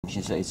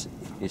So it's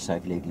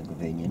safe, legal and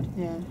convenient.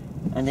 Yeah.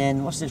 And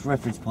then what's this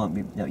reference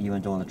point that you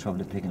went all the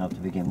trouble of picking up to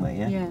begin with,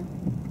 yeah? Yeah.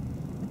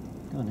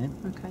 Go on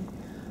then. Okay.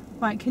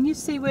 Right, can you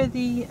see where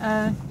the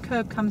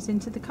curb comes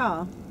into the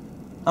car?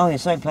 Oh yeah,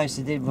 same place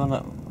they did run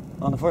up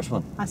on the first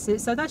one. That's it.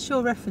 So that's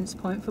your reference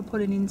point for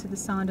pulling into the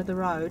side of the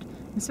road.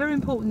 It's very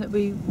important that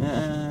we...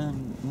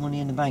 Money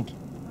in the bank.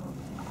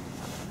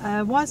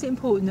 why is it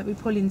important that we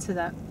pull into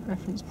that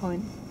reference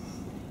point?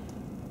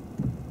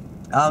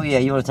 Oh yeah,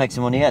 you want to take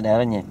some money out now,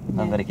 don't you?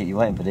 Yeah. I'm going to keep you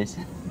waiting for this.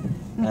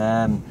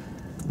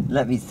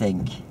 Let me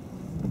think.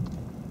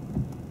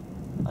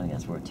 I think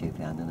that's worth £2,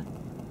 isn't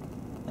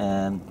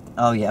it?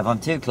 Oh yeah, if I'm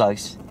too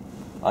close,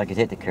 I could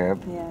hit the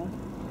curb. Yeah.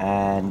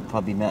 And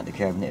probably mount the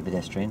curb and hit a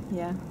pedestrian.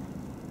 Yeah.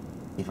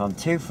 If I'm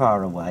too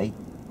far away,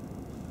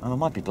 I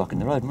might be blocking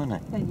the road, mightn't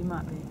I? Yeah, you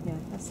might be. Yeah,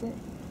 that's it.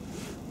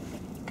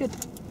 Good.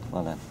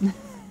 Well done.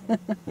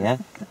 Yeah?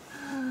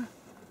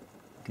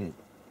 Good.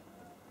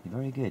 You're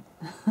very good.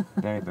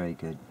 Very, very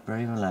good.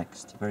 Very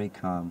relaxed, very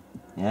calm.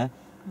 Yeah?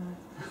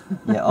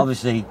 Yeah,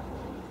 obviously,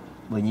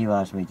 when you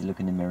asked me to look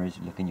in the mirrors,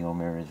 look in your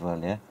mirror as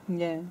well, yeah?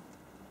 Yeah.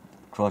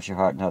 Cross your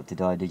heart and hope to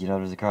die. Did you know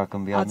there was a car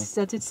coming behind me?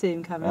 I did see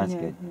him coming. That's yeah.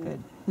 good, Yeah.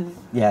 good.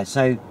 Yeah,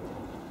 so,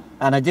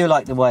 and I do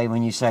like the way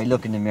when you say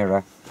look in the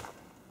mirror,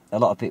 a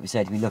lot of people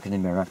say to me look in the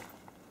mirror,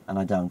 and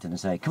I don't, and I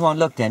say, come on,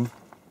 look then,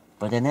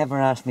 but they never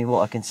ask me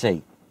what I can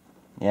see,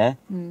 yeah?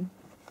 Mm.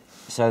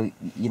 So,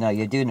 you know,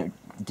 you're doing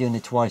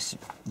it twice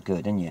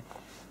good, aren't you?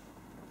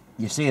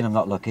 You're seeing I'm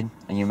not looking,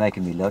 and you're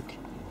making me look,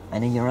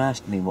 and then you're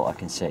asking me what I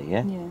can see,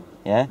 yeah? Yeah.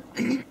 Yeah?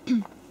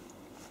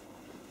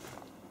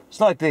 It's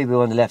like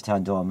boo-boo on the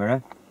left-hand door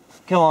mirror.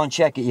 Come on,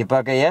 check it, you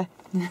bugger,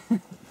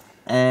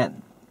 yeah?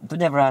 But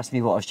never asked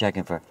me what I was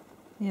checking for.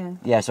 Yeah.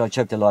 Yeah, so I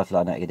chucked a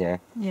lifeline at you there.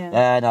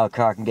 Yeah. No, a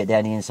car can get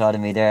down the inside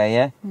of me there,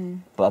 yeah? Mm.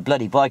 But a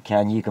bloody bike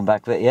can, you can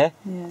back with, yeah?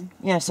 Yeah.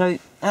 Yeah, so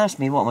ask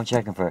me what am I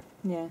checking for.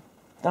 Yeah.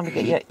 Don't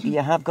forget, you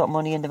have got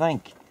money in the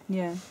bank.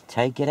 Yeah.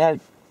 Take it out,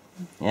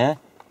 yeah?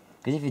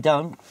 Because if you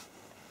don't,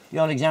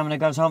 your old examiner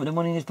goes home with the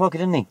money in his pocket,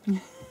 doesn't he?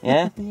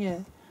 Yeah? Yeah.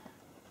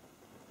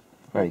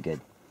 Very good,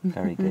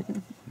 very good,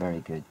 very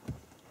good.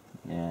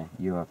 Yeah,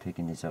 you are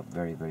picking this up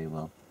very, very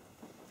well.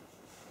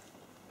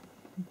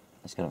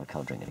 Let's go have a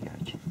cold drink in the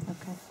garage.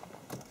 Okay.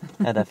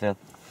 How'd that feel?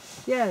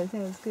 Yeah, that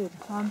was good.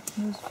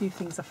 There's a few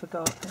things I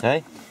forgot.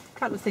 Sorry? A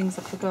couple of things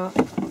I forgot.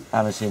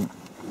 Allison,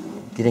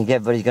 do you think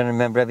everybody's going to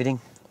remember everything?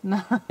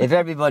 No. If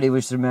everybody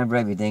was to remember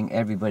everything,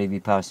 everybody would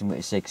be passing with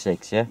a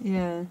 6-6, yeah?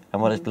 Yeah.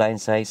 And what does Blaine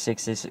say?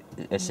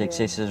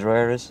 6-6 is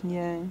rare as?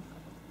 Yeah.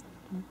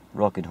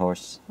 Rocking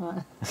horse.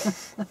 Right.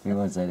 We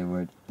won't say the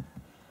word.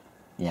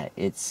 Yeah,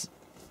 it's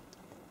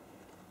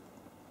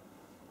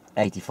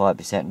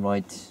 85%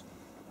 right.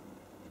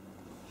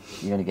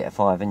 You're going to get a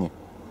 5, aren't you?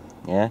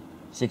 Yeah?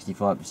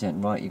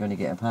 65% right, you're going to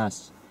get a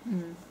pass.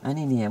 Mm. And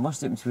in the end, what's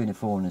the difference between a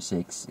 4 and a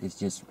 6? It's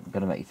just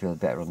going to make you feel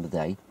better on the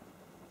day.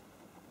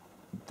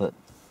 But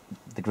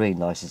the green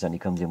licence only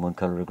comes in one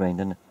colour of green,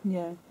 doesn't it?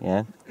 Yeah.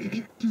 Yeah?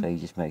 So you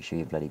just make sure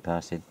you bloody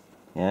pass it.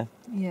 Yeah?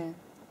 Yeah.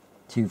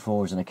 2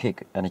 4s and a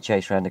kick and a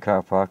chase around the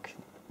car park.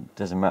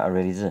 Doesn't matter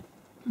really, does it?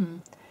 Mm.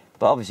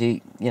 But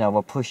obviously, you know,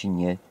 we're pushing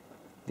you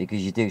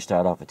because you do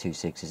start off with 2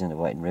 6s in the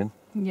waiting room.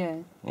 Yeah.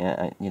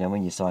 Yeah, you know,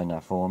 when you sign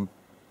that form,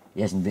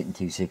 he hasn't written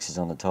 2 6s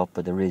on the top,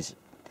 but there is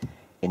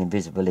in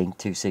invisible ink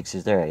 2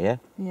 6s there, yeah?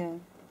 Yeah.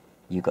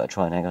 You've got to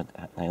try and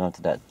hang on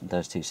to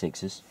those 2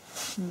 6s.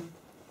 Mm.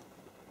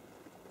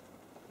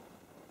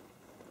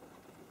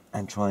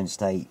 And try and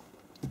stay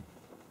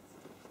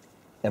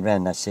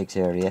around that 6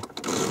 area,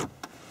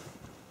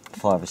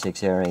 5 or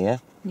 6 area, yeah?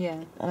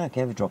 Yeah. And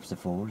okay, if it drops to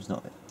 4, it's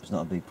not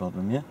a big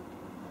problem, yeah?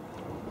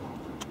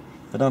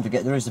 But don't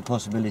forget, there is the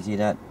possibility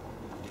that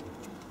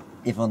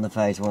if on the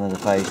phase 1 or the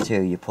phase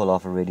 2 you pull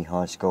off a really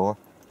high score,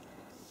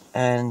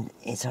 and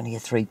it's only a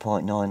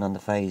 3.9 on the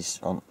phase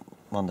on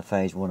the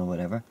phase 1 or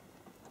whatever,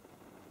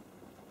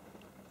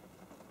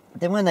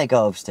 then when they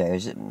go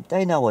upstairs,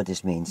 they know what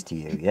this means to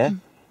you, yeah?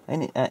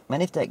 And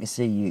if they can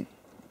see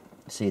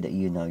that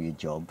you know your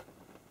job,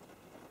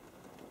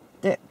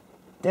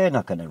 they're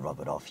not going to rub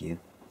it off you.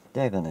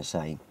 They're going to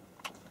say,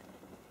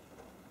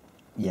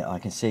 yeah, I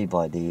can see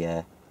by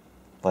the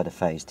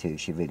phase 2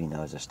 she really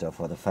knows her stuff,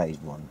 or the phase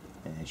 1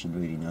 she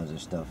really knows her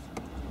stuff.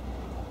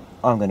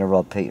 I'm going to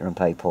rob Peter and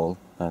pay Paul.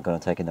 I'm going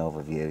to take an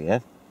overview, yeah?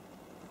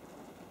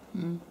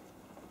 Mm.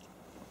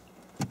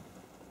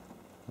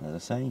 As I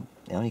say,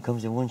 it only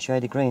comes in one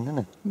shade of green, doesn't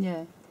it?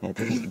 Yeah. Yeah,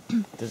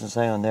 it doesn't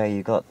say on there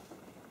you got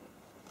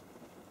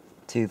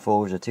 2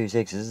 4s or 2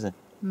 6s, is it?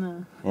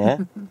 No. Yeah?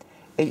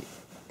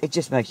 It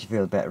just makes you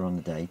feel better on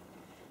the day.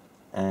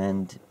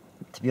 And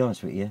to be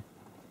honest with you,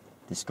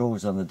 the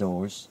scores on the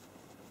doors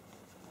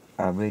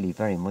are really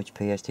very much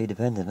PST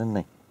dependent, aren't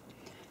they?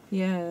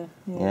 Yeah.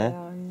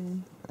 Yeah?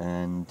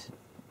 And,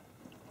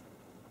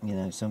 you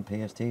know, some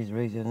PSTs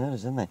are easier than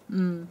others, aren't they?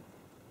 Mm.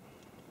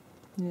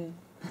 Yeah.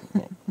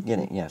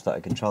 Yeah, it's like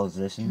a controls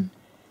lesson.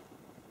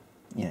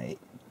 Yeah,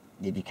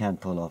 if you can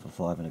pull off a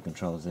 5 in a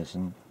controls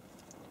lesson,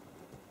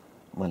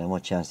 well, then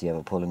what chance do you have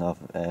of pulling off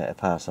a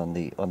pass on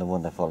the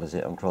one that follows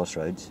it on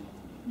crossroads?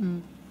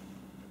 Mm.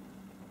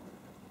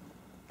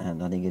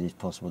 I think it is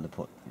possible to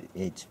put,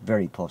 it's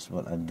very possible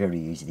and very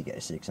easy to get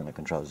a 6 on a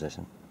control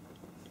session.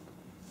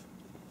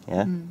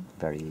 Yeah,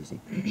 very easy.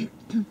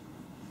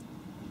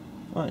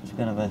 Right, so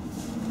we're going to have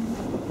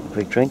a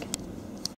quick drink.